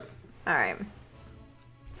All right.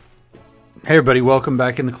 Hey everybody, welcome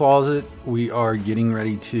back in the closet. We are getting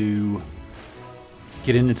ready to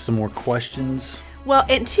get into some more questions. Well,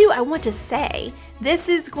 and two, I want to say, this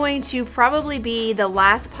is going to probably be the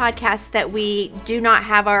last podcast that we do not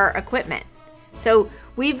have our equipment. So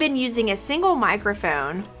we've been using a single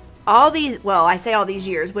microphone all these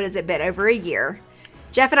years. What has it been? Over a year.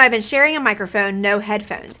 Jeff and I have been sharing a microphone, no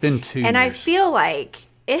headphones. It's been 2 years. And I feel like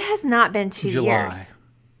it has not been 2 years.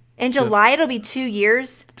 In July, it'll be 2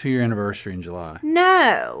 years. 2-year anniversary in July.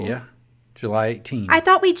 No. Yeah. July 18th. I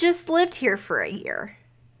thought we just lived here for a year.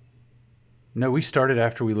 No, we started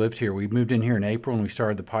after we lived here. We moved in here in April and we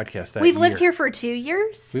started the podcast that year. We've lived here for 2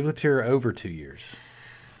 years? We've lived here over 2 years.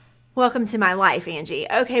 Welcome to my life, Angie.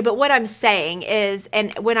 Okay, but what I'm saying is,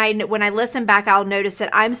 and when I listen back, I'll notice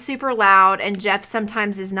that I'm super loud and Jeff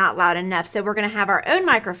sometimes is not loud enough. So we're going to have our own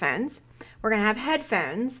microphones. We're going to have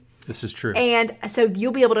headphones. This is true. And so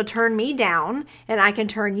you'll be able to turn me down and I can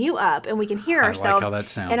turn you up and we can hear ourselves. I like how that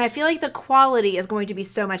sounds. And I feel like the quality is going to be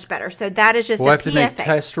so much better. So that is just we'll a have to PSA. make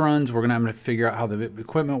test runs. We're going to have to figure out how the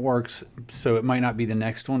equipment works. So it might not be the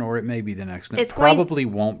next one or it may be the next one. It probably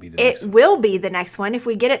won't be the next one. It will be the next one. If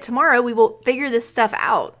we get it tomorrow, we will figure this stuff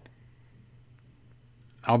out.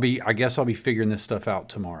 I guess I'll be figuring this stuff out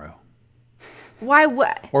tomorrow. Why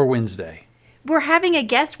what? Or Wednesday. We're having a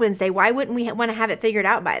guest Wednesday. Why wouldn't we want to have it figured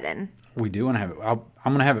out by then? We do want to have it. I'm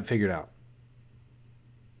going to have it figured out.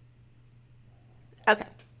 Okay.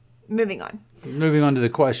 Moving on. Moving on to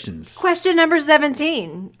the questions. Question number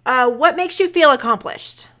 17. What makes you feel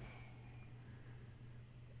accomplished?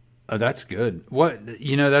 Oh, that's good.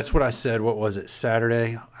 That's what I said. What was it?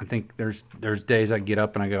 Saturday? I think there's days I get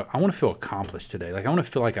up and I go, I want to feel accomplished today. Like I want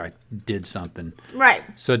to feel like I did something. Right.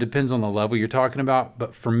 So it depends on the level you're talking about.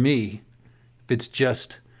 But for me, if it's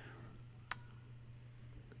just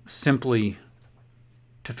simply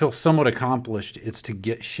to feel somewhat accomplished, it's to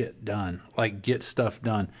get shit done. Like get stuff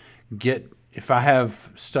done. If I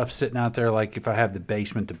have stuff sitting out there, like if I have the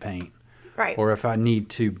basement to paint. Right. Or if I need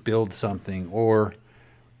to build something or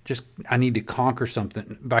just I need to conquer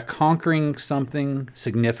something. By conquering something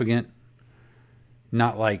significant,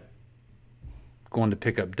 not like going to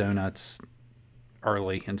pick up donuts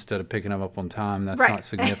early instead of picking them up on time. That's not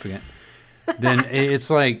significant. Then it's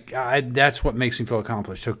like that's what makes me feel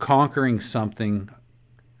accomplished. So conquering something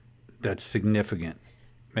that's significant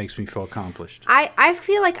makes me feel accomplished. I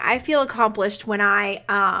feel like I feel accomplished when I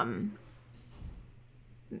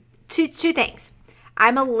two things.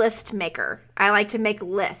 I'm a list maker. I like to make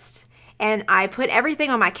lists. And I put everything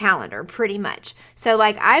on my calendar pretty much. So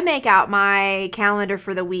like I make out my calendar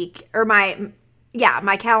for the week or my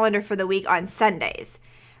calendar for the week on Sundays,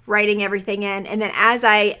 writing everything in. And then as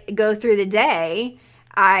I go through the day,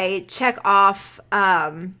 I check off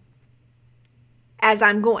as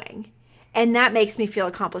I'm going. And that makes me feel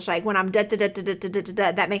accomplished. Like when I'm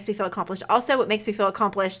that makes me feel accomplished. Also, what makes me feel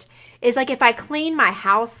accomplished is like if I clean my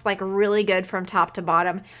house like really good from top to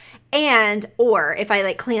bottom or if I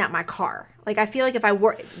like clean out my car. Like I feel like if I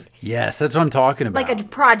work. Yes, that's what I'm talking about. Like a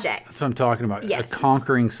project. That's what I'm talking about. Yes.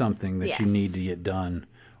 Conquering something that you need to get done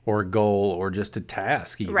or a goal or just a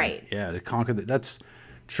task even. Right. Yeah, to conquer that. That's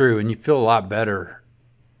true. And you feel a lot better.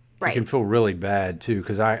 Right. You can feel really bad too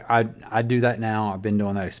because I do that now. I've been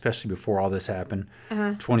doing that especially before all this happened.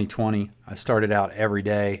 2020, I started out every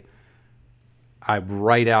day. I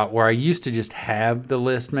write out where I used to just have the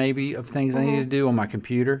list maybe of things I need to do on my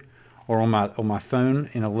computer or on my phone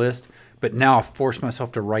in a list. But now I force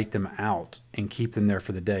myself to write them out and keep them there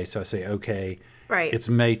for the day. So I say, okay, it's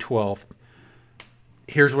May 12th.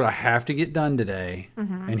 Here's what I have to get done today,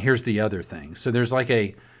 and here's the other thing. So there's like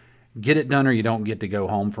a get it done or you don't get to go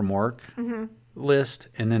home from work list,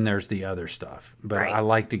 and then there's the other stuff. But I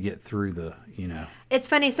like to get through the. It's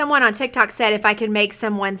funny, someone on TikTok said if I can make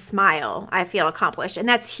someone smile, I feel accomplished. And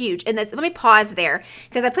that's huge. And let me pause there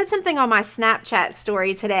because I put something on my Snapchat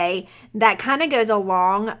story today that kind of goes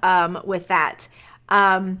along with that.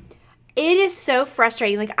 It is so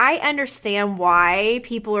frustrating. Like I understand why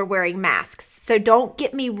people are wearing masks. So don't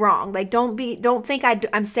get me wrong. Like don't think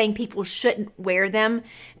I'm saying people shouldn't wear them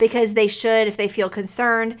because they should if they feel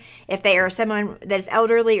concerned, if they are someone that is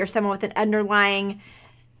elderly or someone with an underlying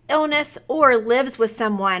illness or lives with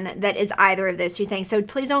someone that is either of those two things. So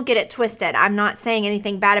please don't get it twisted. I'm not saying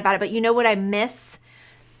anything bad about it, but you know what I miss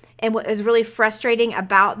and what is really frustrating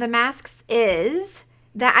about the masks is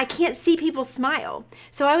that I can't see people smile.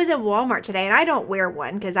 So I was at Walmart today and I don't wear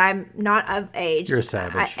one because I'm not of age. You're a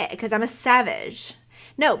savage. Because I'm a savage.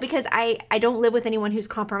 No, because I don't live with anyone who's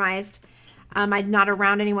compromised. I'm not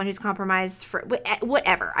around anyone who's compromised for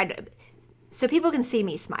whatever. so people can see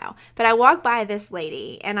me smile. But I walked by this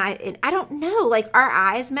lady, and I don't know, like our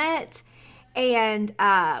eyes met, and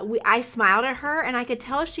I smiled at her, and I could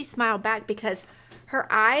tell she smiled back because her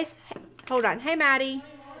eyes. Hold on, hey Maddie.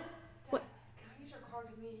 What? Can I use your car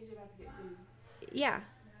because me and AJ about to get food? Yeah.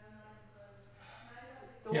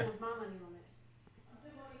 The one with my money on it.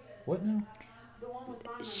 What now? The one with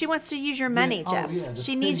my money. She wants to use your money, Yeah. Oh, Jeff. yeah, the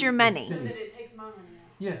She needs city- your the money. city. That it takes my money out.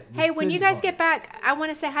 Yeah. Hey, when you guys get back, I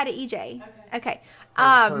want to say hi to EJ. Okay.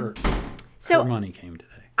 So her money came today.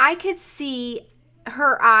 I could see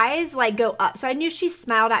her eyes like go up. So I knew she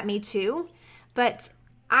smiled at me too, but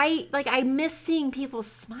I miss seeing people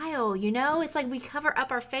smile, you know? It's like we cover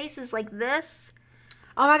up our faces like this.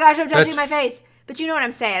 Oh my gosh, I'm touching my face. But you know what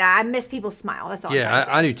I'm saying? I miss people's smile. That's all I'm trying to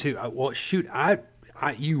say. I do too. Well, shoot,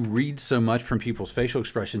 you read so much from people's facial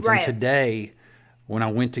expressions. Right. And today, when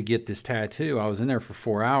I went to get this tattoo, I was in there for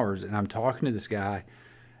 4 hours, and I'm talking to this guy,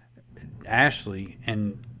 Ashley,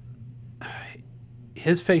 and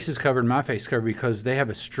his face is covered, my face is covered, because they have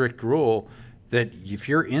a strict rule that if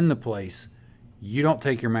you're in the place, you don't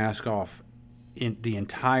take your mask off in the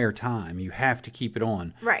entire time. You have to keep it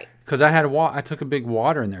on. Right. Because I took a big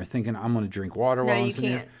water in there thinking I'm going to drink water while I was in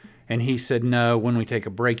there. can't. And he said, no, when we take a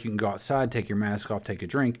break, you can go outside, take your mask off, take a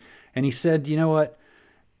drink. And he said, you know what?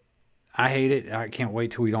 I hate it. I can't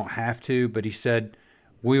wait till we don't have to. But he said,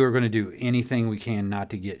 we were going to do anything we can not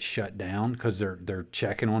to get shut down because they're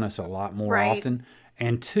checking on us a lot more often.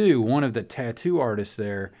 And two, one of the tattoo artists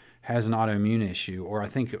there has an autoimmune issue, or I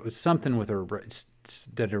think it was something with her,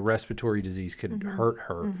 that a respiratory disease could hurt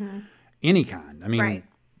her. Any kind. I mean,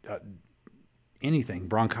 anything.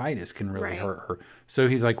 Bronchitis can really hurt her. So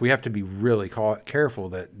he's like, we have to be really careful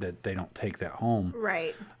that they don't take that home.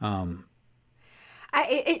 Right. I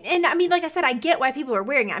mean, like I said, I get why people are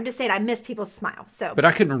wearing it. I'm just saying I miss people's smile. So, but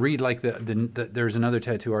I couldn't read like there's another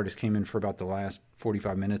tattoo artist came in for about the last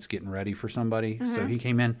 45 minutes getting ready for somebody. So he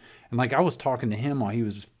came in, and like I was talking to him while he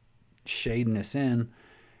was shading this in,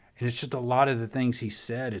 and it's just a lot of the things he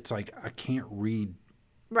said. It's like I can't read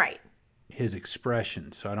his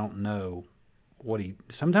expression, so I don't know what he.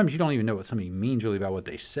 Sometimes you don't even know what somebody means really about what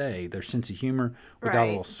they say. Their sense of humor without a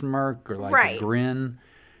little smirk or like a grin.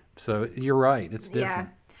 So you're right. It's different.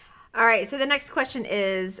 Yeah. All right. So the next question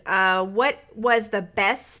is, what was the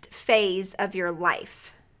best phase of your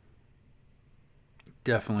life?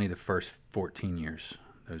 Definitely the first 14 years.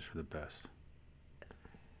 Those were the best.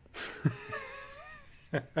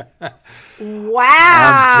 Wow.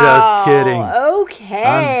 I'm just kidding. Okay.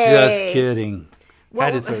 I'm just kidding.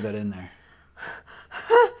 Had to throw that in there.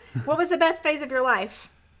 What was the best phase of your life?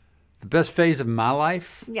 The best phase of my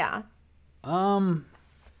life? Yeah.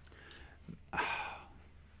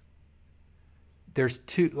 There's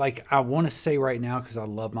two, like, I want to say right now, because I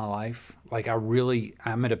love my life, like,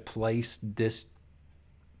 I'm at a place this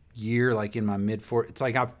year, like, in my mid-40s, it's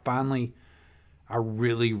like I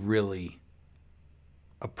really, really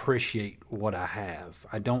appreciate what I have.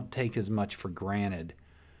 I don't take as much for granted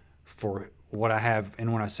for what I have,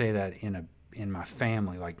 and when I say that, in my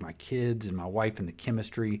family, like my kids and my wife, and the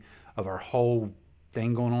chemistry of our whole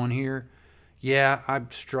thing going on here. Yeah, I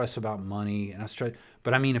stress about money, and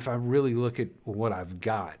but I mean, if I really look at what I've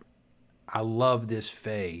got, I love this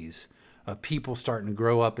phase of people starting to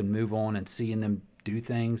grow up and move on and seeing them do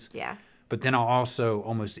things. Yeah. But then I also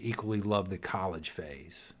almost equally love the college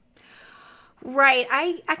phase. Right.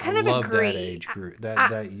 I kind of love agree. that age group.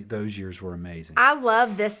 Those years were amazing. I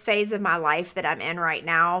love this phase of my life that I'm in right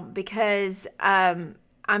now because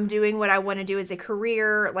I'm doing what I want to do as a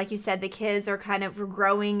career. Like you said, the kids are kind of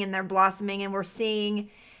growing and they're blossoming, and we're seeing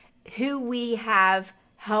who we have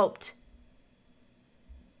helped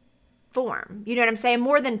form. You know what I'm saying?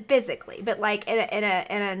 More than physically, but like in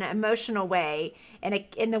an emotional way, and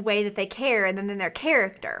in the way that they care, and then in their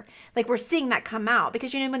character. Like we're seeing that come out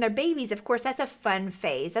because, you know, when they're babies, of course, that's a fun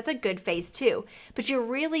phase. That's a good phase too. But you're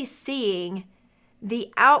really seeing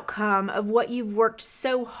the outcome of what you've worked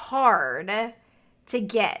so hard to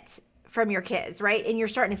get from your kids, right? And you're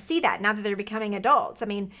starting to see that now that they're becoming adults. I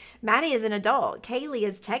mean, Maddie is an adult. Kaylee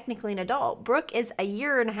is technically an adult. Brooke is about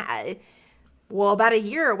a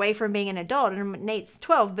year away from being an adult, and Nate's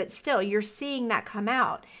 12, but still, you're seeing that come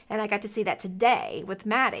out. And I got to see that today with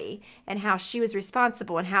Maddie, and how she was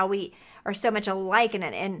responsible, and how we are so much alike in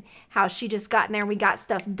it, and how she just got in there and we got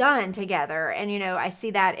stuff done together. And, you know, I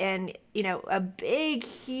see that in, you know, a big,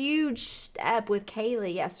 huge step with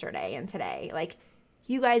Kaylee yesterday and today. Like,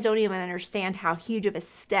 you guys don't even understand how huge of a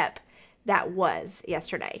step that was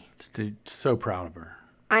yesterday. So proud of her.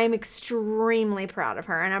 I am extremely proud of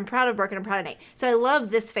her, and I'm proud of Brooke, and I'm proud of Nate. So I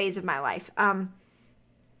love this phase of my life.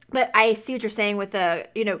 But I see what you're saying with the,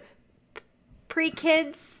 you know,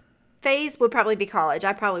 pre-kids phase would probably be college.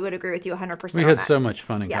 I probably would agree with you 100%. We on had that. so much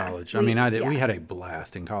fun in Yeah, college. we- I did. We yeah. had a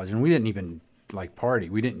blast in college, and we didn't even like party.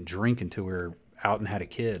 We didn't drink until we were out and had a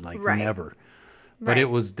kid. Like Right. never. But Right. it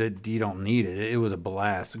was that you don't need it. It was a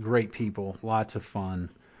blast. Great people, lots of fun.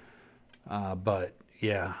 But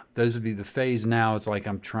yeah, those would be the phase now. It's like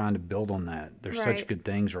I'm trying to build on that. There's such Right. good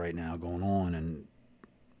things right now going on, and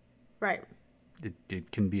Right.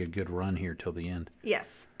 it can be a good run here till the end.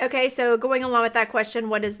 Yes. Okay, so going along with that question,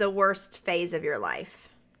 what is the worst phase of your life?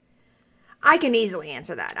 I can easily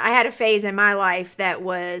answer that. I had a phase in my life that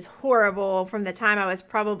was horrible from the time I was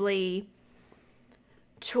probably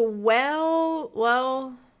 12,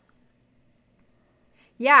 well,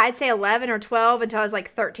 yeah, I'd say 11 or 12 until I was like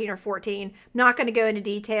 13 or 14. Not going to go into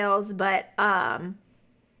details, but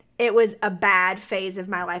it was a bad phase of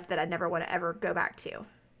my life that I never want to ever go back to.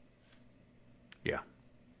 Yeah.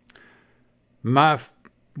 My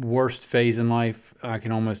worst phase in life I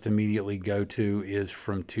can almost immediately go to is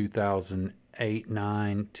from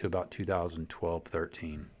 2008-9 to about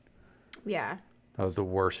 2012-13. Yeah. That was the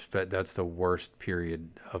worst. That's the worst period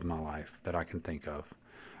of my life that I can think of.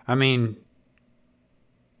 I mean,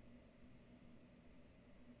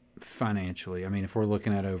 financially, if we're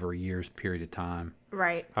looking at over a year's period of time,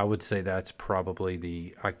 Right. I would say that's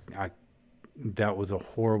probably that was a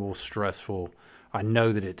horrible, stressful. I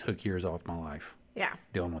know that it took years off my life Yeah.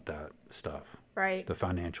 dealing with that stuff. Right. The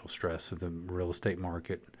financial stress of the real estate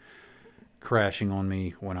market crashing on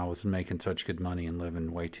me when I was making such good money and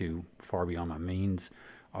living way too far beyond my means,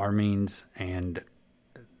 our means, and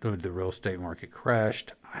the real estate market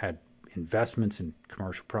crashed. I had investments in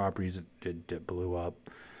commercial properties that blew up.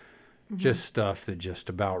 Just stuff that just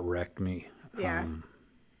about wrecked me. Yeah.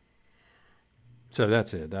 So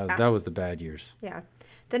that's it. That was the bad years. Yeah.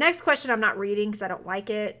 The next question I'm not reading because I don't like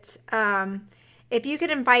it. If you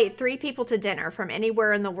could invite 3 people to dinner from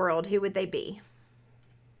anywhere in the world, who would they be?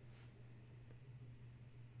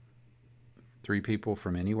 3 people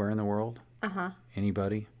from anywhere in the world? Uh-huh.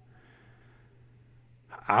 Anybody?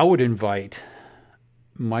 I would invite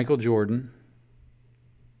Michael Jordan.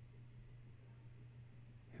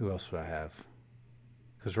 Who else would I have?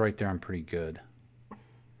 Because right there I'm pretty good.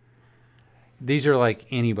 These are like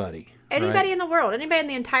anybody. Anybody right? in the world. Anybody in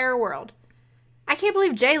the entire world. I can't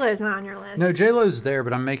believe J-Lo's not on your list. No, J-Lo's there,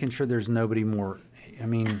 but I'm making sure there's nobody more.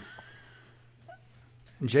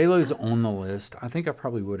 J-Lo's on the list. I think I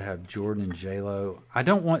probably would have Jordan and J-Lo. I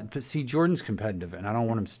don't want, but see, Jordan's competitive, and I don't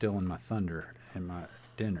want him stealing my thunder and my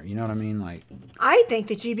dinner. You know what I mean? Like, I think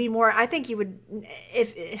that you'd be more, I think you would,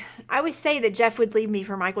 if I always say that Jeff would leave me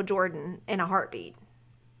for Michael Jordan in a heartbeat.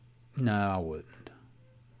 no, I wouldn't.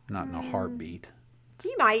 Not in a heartbeat.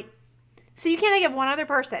 You might. So you can't think of one other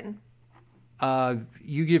person.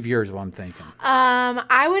 You give yours while I'm thinking.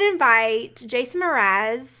 I would invite Jason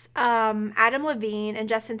Mraz, Adam Levine, and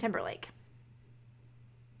Justin Timberlake.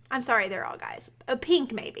 I'm sorry, they're all guys. A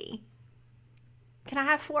Pink, maybe. Can I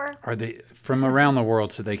have 4? Are they from around the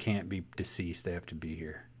world, so they can't be deceased? They have to be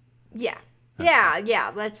here. Yeah.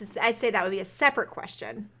 Yeah. I'd say that would be a separate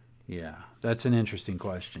question. Yeah, that's an interesting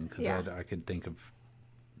question because Yeah. I could think of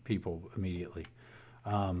people immediately.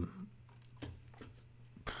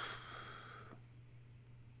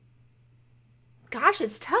 Gosh,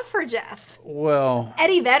 it's tough for Jeff. Well,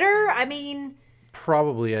 Eddie Vedder, I mean,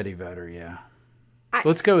 probably Eddie Vedder. Yeah, I-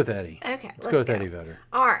 let's go with Eddie. okay. Let's go with Eddie Vedder.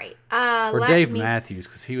 All right. Or let Dave me Matthews,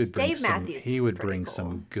 because he would bring Dave some. Matthews He is would pretty bring cool.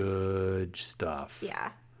 some good stuff.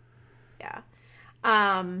 Yeah.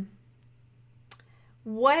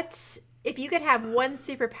 What if you could have one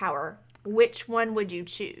superpower? Which one would you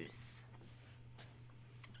choose?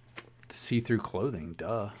 See-through clothing,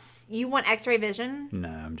 duh. You want X-ray vision? No,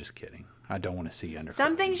 I'm just kidding. I don't want to see under.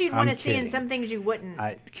 Some clothing. things you'd I'm want to see, and kidding. some things you wouldn't.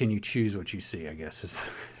 Can you choose what you see? I guess is.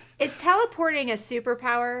 Is teleporting a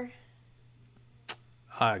superpower?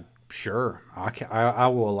 Sure. I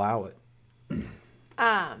will allow it.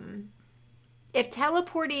 If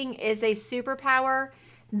teleporting is a superpower,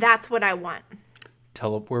 that's what I want.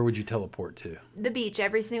 Where would you teleport to? The beach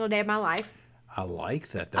every single day of my life. I like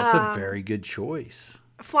that. That's a very good choice.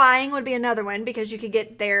 Flying would be another one because you could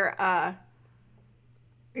get there,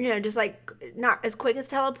 just like not as quick as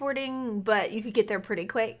teleporting, but you could get there pretty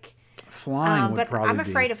quick. Flying would But probably I'm be.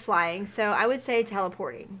 afraid of flying, so I would say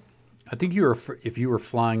teleporting. I think if you were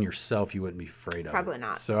flying yourself, you wouldn't be afraid of Probably it.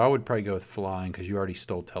 not. So I would probably go with flying because you already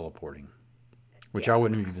stole teleporting, which I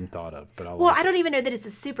wouldn't have even thought of. But Well, I don't even know that it's a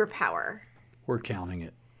superpower. We're counting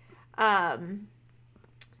it.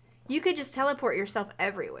 You could just teleport yourself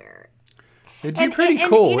everywhere. It'd be pretty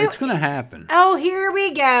cool. you know, It's going to happen. Oh, here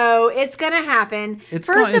we go. It's going to happen. It's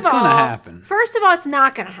gonna happen. First of all, it's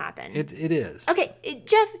not going to happen. It is. Okay,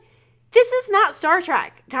 Jeff, this is not Star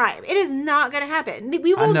Trek time. It is not going to happen.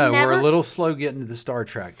 We will I know. never... We're a little slow getting to the Star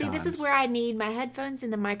Trek See, times. this is where I need my headphones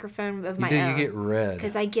and the microphone of my You own. get red.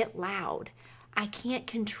 Because I get loud. I can't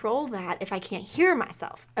control that if I can't hear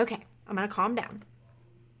myself. Okay, I'm going to calm down.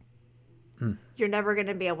 You're never going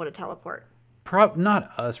to be able to teleport.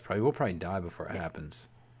 Not us, probably. We'll probably die before it happens.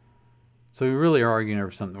 So we really are arguing over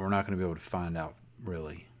something we're not going to be able to find out,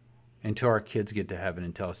 really. Until our kids get to heaven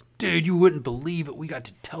and tell us, dude, you wouldn't believe it. We got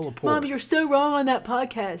to teleport. Mom, you're so wrong on that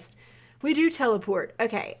podcast. We do teleport.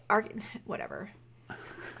 Okay, whatever.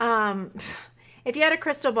 If you had a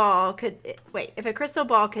crystal ball, if a crystal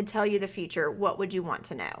ball could tell you the future, what would you want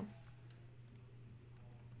to know?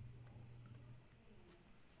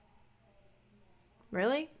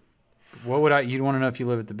 Really? What would you'd want to know if you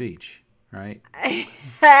live at the beach, right?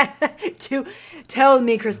 To tell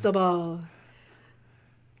me, crystal ball.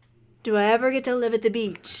 Do I ever get to live at the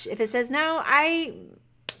beach? If it says no, I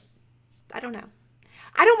don't know.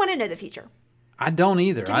 I don't want to know the future. I don't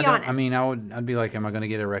either. To be honest. I mean, I'd be like, am I going to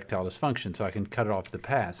get erectile dysfunction so I can cut it off the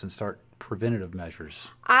pass and start preventative measures?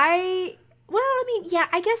 I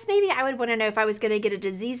guess maybe I would want to know if I was going to get a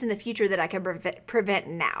disease in the future that I could prevent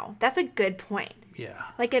now. That's a good point. Yeah.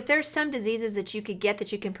 Like if there's some diseases that you could get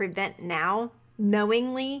that you can prevent now,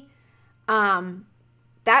 knowingly,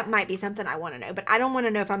 that might be something I want to know. But I don't want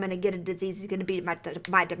to know if I'm going to get a disease that's going to be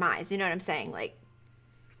my demise. You know what I'm saying? Like,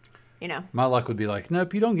 you know. My luck would be like,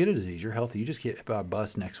 nope, you don't get a disease. You're healthy. You just get hit by a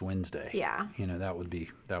bus next Wednesday. Yeah. You know, that would be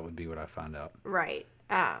what I find out. Right.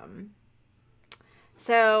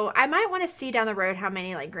 So I might want to see down the road how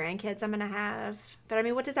many like grandkids I'm going to have. But I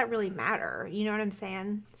mean, what does that really matter? You know what I'm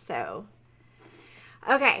saying? So,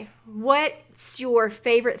 okay. What's your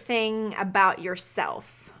favorite thing about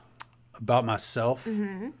yourself? About myself?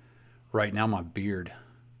 Mm-hmm. Right now, my beard.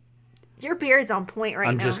 Your beard's on point right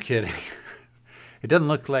now. I'm just kidding. It doesn't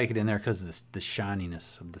look like it in there because of the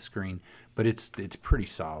shininess of the screen. But it's pretty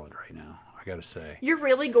solid right now, I got to say. You're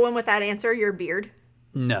really going with that answer, your beard?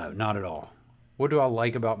 No, not at all. What do I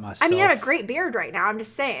like about myself? I mean, you have a great beard right now. I'm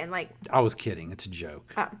just saying, like. I was kidding. It's a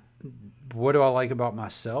joke. Oh. What do I like about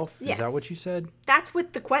myself? Yes. Is that what you said? That's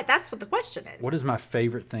what the question is. What is my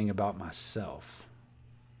favorite thing about myself?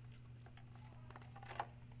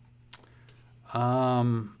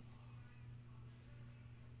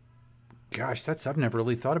 Gosh, I've never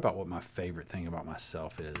really thought about what my favorite thing about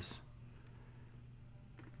myself is.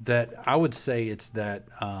 That I would say it's that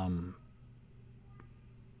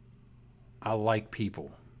I like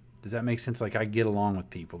people. Does that make sense? Like I get along with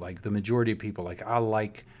people. Like the majority of people. Like I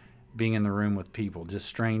like being in the room with people, just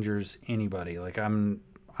strangers, anybody. Like I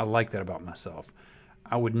like that about myself.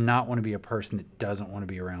 I would not want to be a person that doesn't want to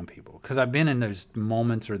be around people because I've been in those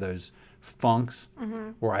moments or those funks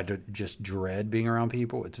where I just dread being around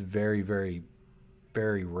people. It's very, very,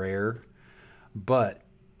 very rare, but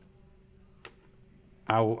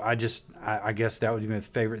I guess that would be my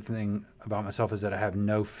favorite thing about myself is that I have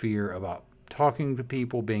no fear about talking to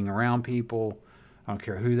people, being around people. I don't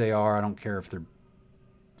care who they are. I don't care if they're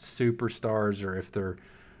superstars or if they're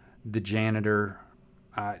the janitor.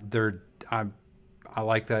 I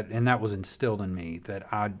like that, and that was instilled in me that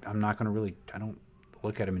I'm not going to really. I don't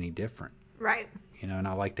look at them any different. Right. You know, and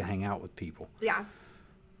I like to hang out with people. Yeah.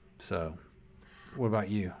 So, what about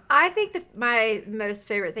you? I think my most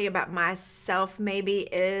favorite thing about myself maybe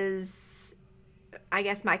is, I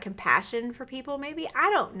guess, my compassion for people. Maybe I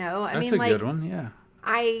don't know. That's a good one. Yeah.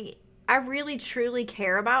 I really truly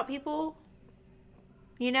care about people.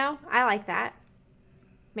 You know, I like that.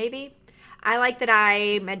 Maybe I like that.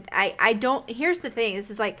 I don't. Here's the thing. This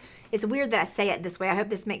is like it's weird that I say it this way. I hope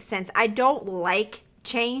this makes sense. I don't like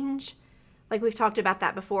change. Like we've talked about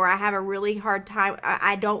that before. I have a really hard time.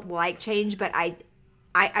 I don't like change, but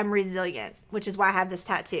I'm resilient, which is why I have this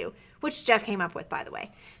tattoo, which Jeff came up with, by the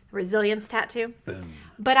way. Resilience tattoo. Boom.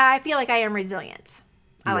 But I feel like I am resilient.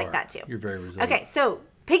 I like that too. You're very resilient. Okay, so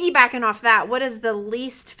piggybacking off that, what is the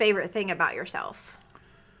least favorite thing about yourself?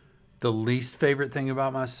 The least favorite thing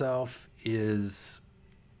about myself is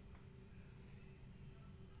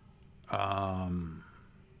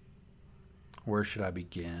where should I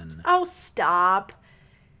begin? Oh, stop.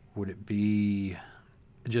 Would it be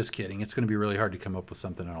just kidding. It's going to be really hard to come up with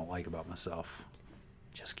something I don't like about myself.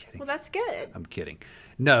 Just kidding. Well, that's good. I'm kidding.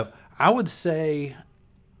 No, I would say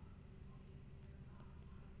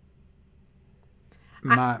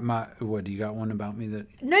my what, do you got one about me that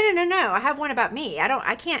No. I have one about me.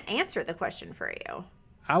 I can't answer the question for you.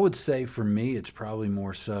 I would say for me it's probably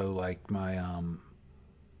more so like my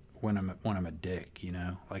when I'm a dick, you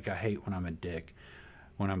know? Like I hate when I'm a dick.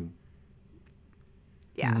 When I'm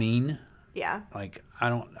Yeah. mean, Yeah. like I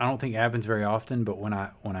don't think it happens very often, but when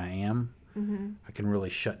I am, Mm-hmm. I can really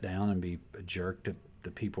shut down and be a jerk to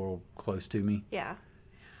the people close to me. Yeah.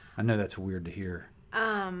 I know that's weird to hear,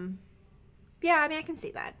 Yeah, I mean, I can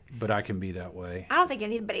see that. but I can be that way. I don't think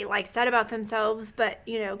anybody likes that about themselves, but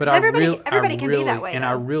you know, But 'cause I everybody, real- everybody I can really, be that way. And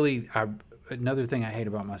though. another thing I hate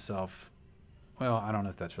about myself. Well, I don't know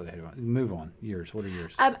if that's really hate about. Move on. Yours. What are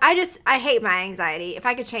yours? I hate my anxiety. If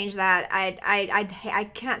I could change that, I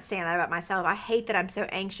cannot stand that about myself. I hate that I'm so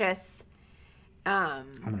anxious.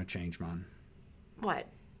 I'm gonna change mine. What?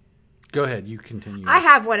 Go ahead. You continue. I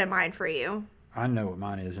have one in mind for you. I know what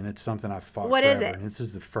mine is, and it's something I've fought What forever. is it? And this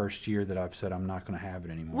is the first year that I've said I'm not going to have it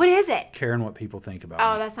anymore. What is it? Caring what people think about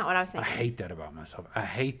Oh, me. that's not what I was I thinking. hate that about myself. I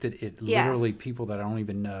hate that it Yeah. literally people that I don't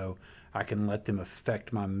even know, I can let them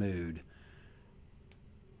affect my mood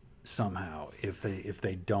somehow if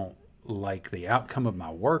they don't like the outcome of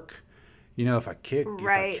my work. You know, if I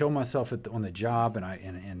Right. kill myself on the job and I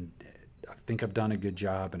think I've done a good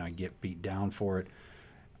job and I get beat down for it,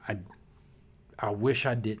 I wish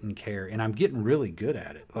I didn't care, and I'm getting really good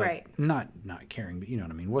at it. Like, Right. Not caring, but you know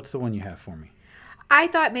what I mean. What's the one you have for me? I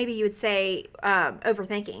thought maybe you would say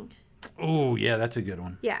overthinking. Oh yeah, that's a good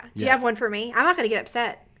one. Yeah. Do you Yeah. have one for me? I'm not going to get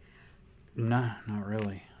upset. No, not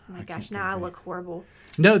really. Oh my gosh, now I look horrible.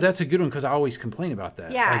 No, that's a good one because I always complain about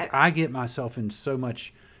that. Yeah. Like I get myself in so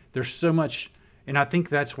much. There's so much, and I think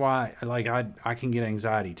that's why. Like I can get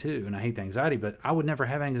anxiety too, and I hate the anxiety. But I would never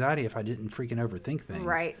have anxiety if I didn't freaking overthink things.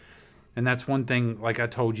 Right. And that's one thing. Like I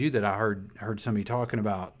told you that I heard somebody talking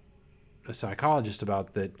about, a psychologist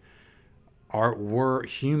about that. We're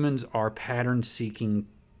humans are pattern seeking.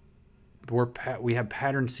 We have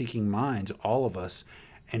pattern seeking minds, all of us.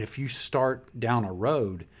 And if you start down a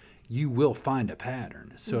road, you will find a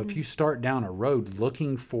pattern. So if you start down a road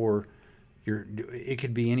looking for it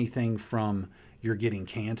could be anything from you're getting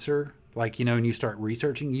cancer, like, you know, and you start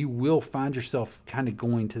researching, you will find yourself kind of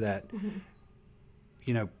going to that,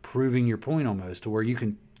 you know, proving your point almost, to where you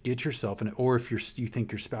can get yourself in it. Or if you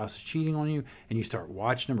think your spouse is cheating on you and you start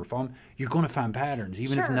watching them or following them, you're going to find patterns,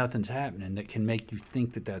 even if Sure. nothing's happening, that can make you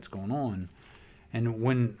think that that's going on. And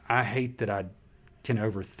when I hate that I can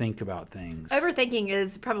overthink about things. Overthinking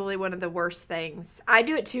is probably one of the worst things. I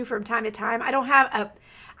do it too from time to time. I don't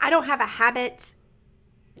have a habit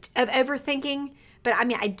of overthinking, but I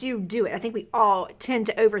mean I do it. I think we all tend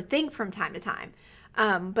to overthink from time to time.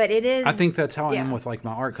 But it is. I think that's how I am yeah. with like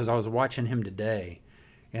my art, because I was watching him today,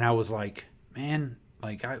 and I was like, man,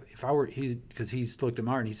 like because he's looked at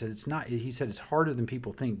my art and he said it's not. He said it's harder than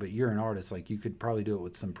people think, but you're an artist. Like you could probably do it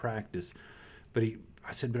with some practice. But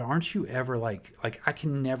I said, but aren't you ever like I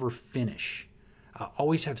can never finish. I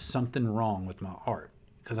always have something wrong with my art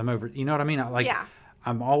because I'm over. You know what I mean? Yeah.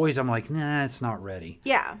 I'm like, nah, it's not ready.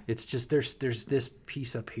 Yeah. It's just there's this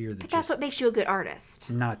piece up here But that's that's just what makes you a good artist.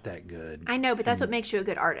 not that good. I know, but that's what makes you a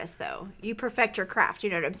good artist, though. You perfect your craft. You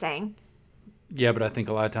know what I'm saying? Yeah, but I think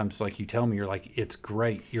a lot of times, like you tell me, you're like, it's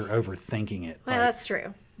great. You're overthinking it. Well, Like, that's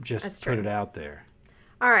true. just that's put true. it out there.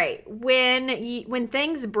 All right. When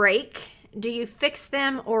things break, do you fix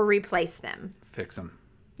them or replace them? Fix them.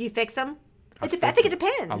 You fix them? I fix think it 'em.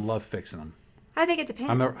 depends. I love fixing them. I think it depends.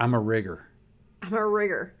 I'm a rigger. I'm a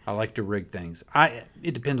rigger. I like to rig things.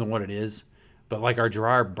 It depends on what it is, but like our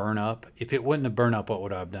dryer burn up. If it wouldn't have burned up, what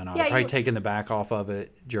would I have done? I'd Yeah, have probably you- taken the back off of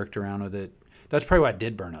it, jerked around with it. That's probably why it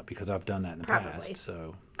did burn up, because I've done that in the Probably. past.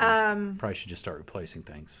 So probably should just start replacing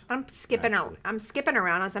things. I'm skipping. Actually. I'm skipping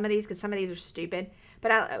around on some of these because some of these are stupid.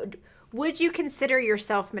 But would you consider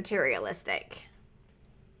yourself materialistic?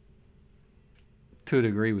 To a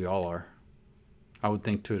degree, we all are. I would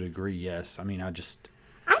think to a degree, yes. I mean, I don't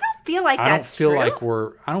feel like I don't that's feel true.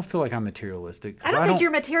 like I don't feel like I'm materialistic. 'Cause I don't think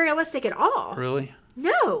you're materialistic at all. Really?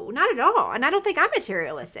 No, not at all. And I don't think I'm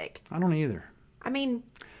materialistic. I don't either. I mean,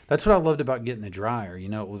 That's what I loved about getting the dryer. You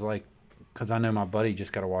know, it was like, because I know my buddy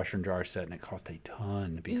just got a washer and dryer set, and it cost a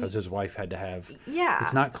ton because his wife had to have. yeah.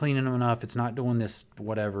 It's not cleaning them enough. It's not doing this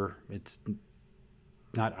whatever. It's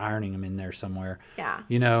not ironing them in there somewhere. Yeah.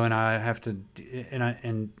 You know, and I have to,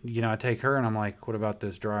 and you know, I take her and I'm like, what about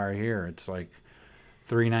this dryer here? It's like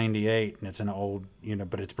 $398, and it's an old, you know,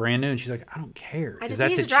 but it's brand new. And she's like, I don't care. I Is just that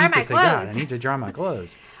need the to dry my cheapest they got? I clothes. need to dry my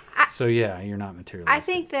clothes. So yeah, you're not materialistic. I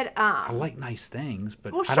think that I like nice things,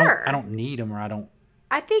 but Well, I sure. don't need them, or I don't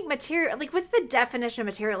I think material, like, what's the definition of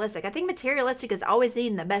materialistic? I think materialistic is always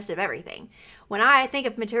needing the best of everything. When I think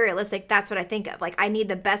of materialistic, that's what I think of. Like, I need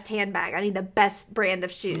the best handbag. I need the best brand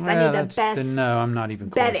of shoes. I need the best No, I'm not even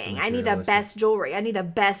close to bedding. I need the materialistic. best jewelry. I need the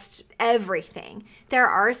best everything. There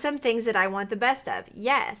are some things that I want the best of.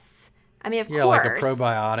 Yes. I mean, of Yeah, course. like a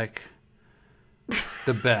probiotic.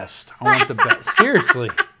 The best. I want the best. Seriously.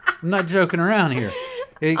 I'm not joking around here.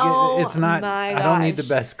 It's not, my I don't need the gosh.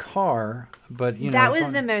 best car, but you know. That if was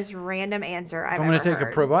I'm- the most random answer I've If I'm ever going to take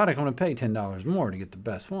heard. a probiotic, I'm going to pay $10 more to get the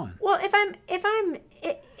best one. Well, if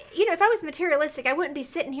I was materialistic, I wouldn't be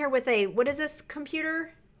sitting here with a, what is this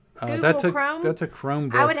computer? Google That's a Chrome? That's a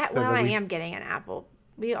Chromebook. I would that well, I we- am getting an Apple.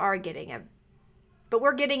 We are getting a, but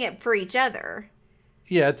we're getting it for each other.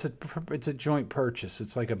 Yeah, it's a joint purchase.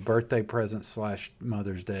 It's like a birthday present /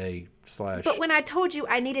 Mother's Day / But when I told you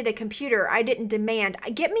I needed a computer, I didn't demand,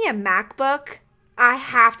 get me a MacBook. I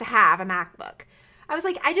have to have a MacBook. I was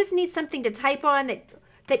like, I just need something to type on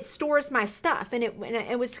that stores my stuff. And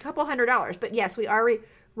it was a couple $100. But yes, we are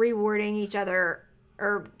rewarding each other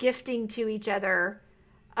or gifting to each other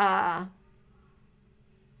a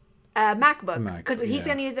MacBook. Because he's yeah.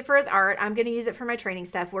 going to use it for his art. I'm going to use it for my training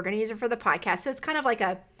stuff. We're going to use it for the podcast. So it's kind of like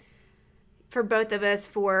for both of us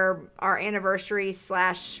for our anniversary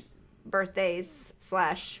 / birthdays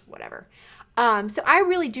 / whatever. So I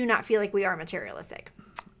really do not feel like we are materialistic.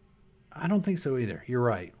 I don't think so either. You're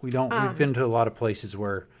right. We don't. We've been to a lot of places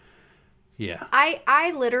where, yeah.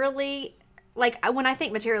 I literally, like, when I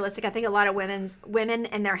think materialistic, I think a lot of women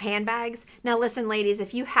and their handbags. Now listen, ladies,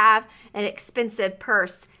 if you have an expensive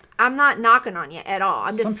purse, I'm not knocking on you at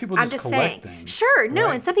all. Some people I'm just just collect saying. things, Sure, no,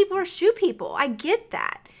 right? and some people are shoe people. I get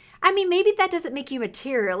that. I mean, maybe that doesn't make you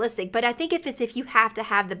materialistic, but I think if you have to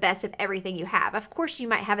have the best of everything you have, of course you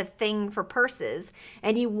might have a thing for purses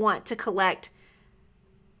and you want to collect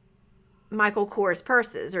Michael Kors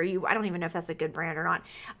purses, or I don't even know if that's a good brand or not.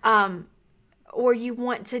 Or you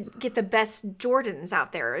want to get the best Jordans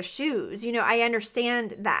out there or shoes. You know, I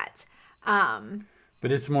understand that.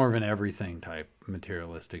 But it's more of an everything type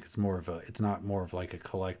materialistic. It's not more of like a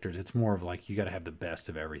collector's. It's more of like you got to have the best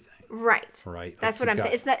of everything. Right. Right. That's Like what I'm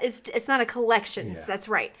you've saying. It's not a collection. Yeah. That's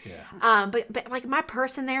right. Yeah. But like my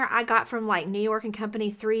purse in there, I got from like New York and Company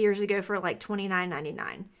 3 years ago for like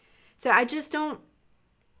 $29.99. So I just don't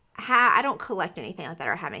I don't collect anything like that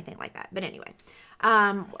or have anything like that. But anyway,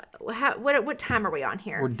 what time are we on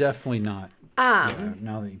here? We're definitely not. Yeah,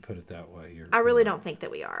 now that you put it that way, I really don't think that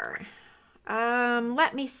we are.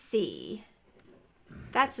 Let me see.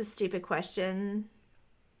 That's a stupid question.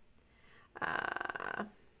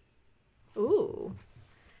 Ooh.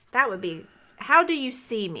 That would be, how do you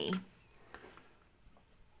see me?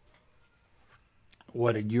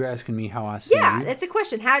 What are you asking me? How I see Yeah, you? it's a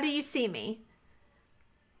question. How do you see me?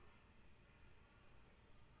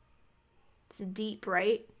 It's deep,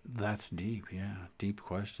 right? That's deep. Yeah, deep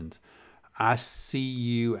questions. I see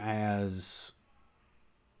you as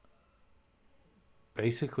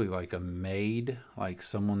basically like a maid, like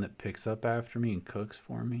someone that picks up after me and cooks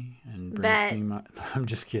for me and brings Bet. me my. I'm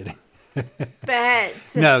just kidding.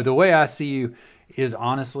 Bet. No, the way I see you is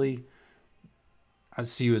honestly, I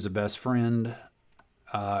see you as a best friend,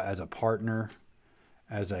 as a partner,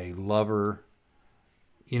 as a lover,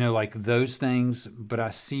 you know, like those things. But I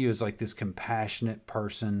see you as like this compassionate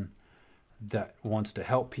person that wants to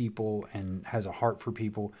help people and has a heart for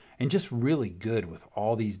people and just really good with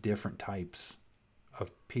all these different types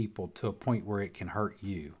of people to a point where it can hurt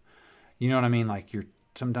you. You know what I mean? Like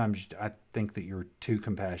sometimes I think that you're too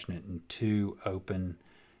compassionate and too open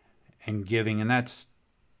and giving, and that's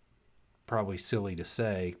probably silly to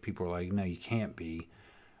say. People are like, no, you can't be.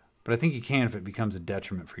 But I think you can if it becomes a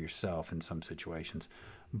detriment for yourself in some situations.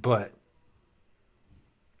 But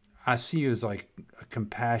I see you as like a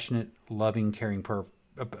compassionate, loving, caring,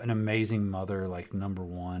 an amazing mother, like number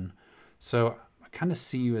one. So I kind of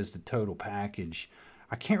see you as the total package.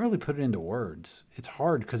 I can't really put it into words. It's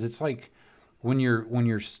hard because it's like when you're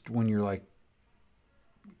like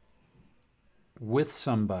with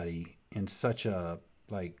somebody in such a,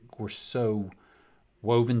 like, we're so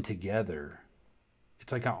woven together.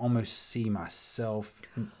 It's like I almost see myself.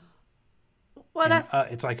 Well, And, that's.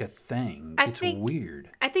 it's like a thing. I It's think- weird.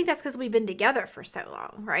 I think that's because we've been together for so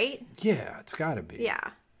long, right? Yeah, it's got to be.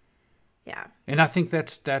 Yeah. Yeah. And I think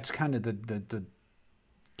that's kind of the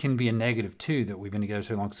can be a negative too, that we've been together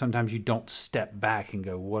so long. Sometimes you don't step back and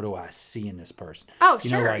go, what do I see in this person? Oh, You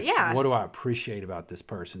know, sure. like, Yeah. what do I appreciate about this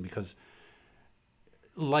person? Because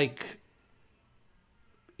like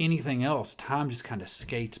anything else, time just kind of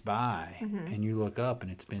skates by and you look up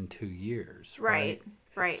and it's been 2 years. Right.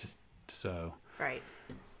 Right. Just so Right.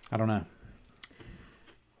 I don't know.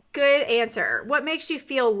 Good answer. What makes you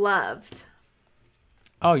feel loved?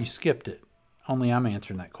 Oh, you skipped it. Only I'm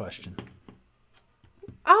answering that question.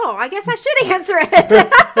 Oh, I guess I should answer it.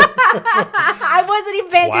 I wasn't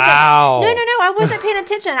even paying attention. Wow. No, I wasn't paying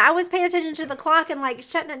attention. I was paying attention to the clock and like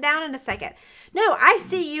shutting it down in a second. No, I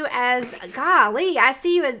see you as, golly, I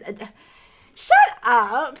see you as, shut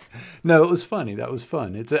up. No, it was funny. That was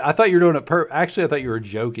fun. I thought you were doing it actually, I thought you were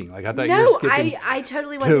joking. Like, I thought you were No, skipping I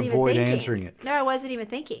totally wasn't even avoid thinking. answering it. No, I wasn't even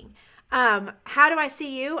thinking. How do I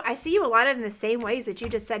see you? I see you a lot in the same ways that you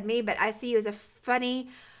just said me, but I see you as a funny,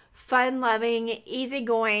 fun-loving,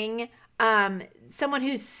 easygoing, someone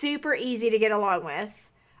who's super easy to get along with,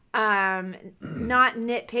 not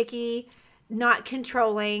nitpicky, not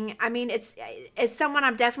controlling. I mean, it's someone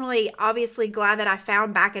I'm definitely, obviously glad that I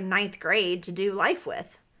found back in 9th grade to do life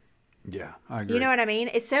with. Yeah, I agree. You know what I mean?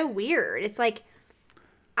 It's so weird. It's like,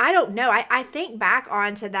 I don't know. I think back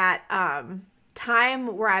onto that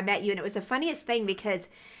time where I met you, and it was the funniest thing because,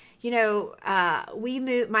 you know,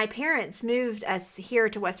 my parents moved us here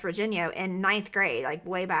to West Virginia in 9th grade, like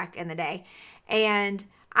way back in the day. And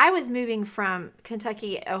I was moving from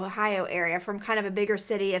Kentucky, Ohio area, from kind of a bigger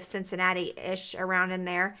city of Cincinnati-ish, around in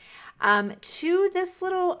there, to this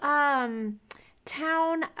little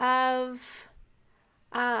town of,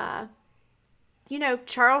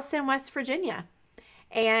 Charleston, West Virginia.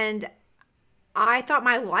 And I thought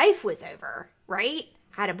my life was over, right?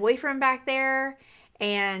 I had a boyfriend back there,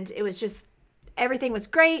 and it was just, everything was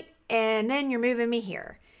great, and then you're moving me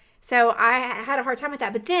here. So I had a hard time with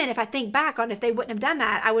that. But then if I think back on if they wouldn't have done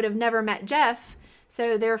that, I would have never met Jeff.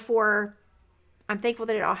 So therefore, I'm thankful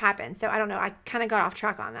that it all happened. So I don't know. I kind of got off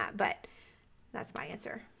track on that, but that's my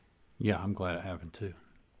answer. Yeah, I'm glad it happened too.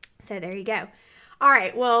 So there you go. All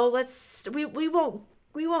right. Well,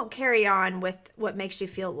 we won't carry on with what makes you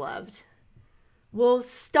feel loved. We'll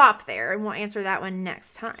stop there and we'll answer that one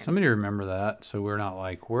next time. Somebody remember that so we're not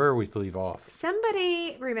like, where are we to leave off?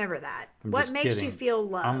 Somebody remember that. I'm What just makes kidding. you feel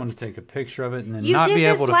loved? I'm going to take a picture of it and then You not did be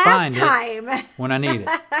this able to last find time. it when I need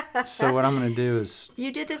it. So what I'm going to do is,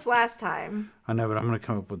 You did this last time. I know, but I'm going to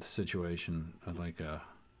come up with a situation like A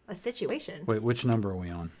situation. wait, which number are we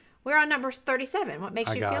on? We're on number 37. What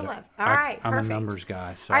makes I you got feel it. loved? All right, I'm perfect. a numbers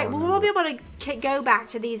guy. So All right, I well, we'll be remember. able to go back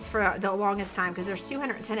to these for the longest time because there's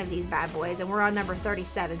 210 of these bad boys, and we're on number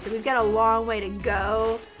 37. So we've got a long way to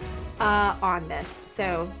go on this.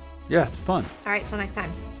 So, Yeah, it's fun. all right, till next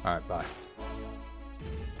time. All right, bye.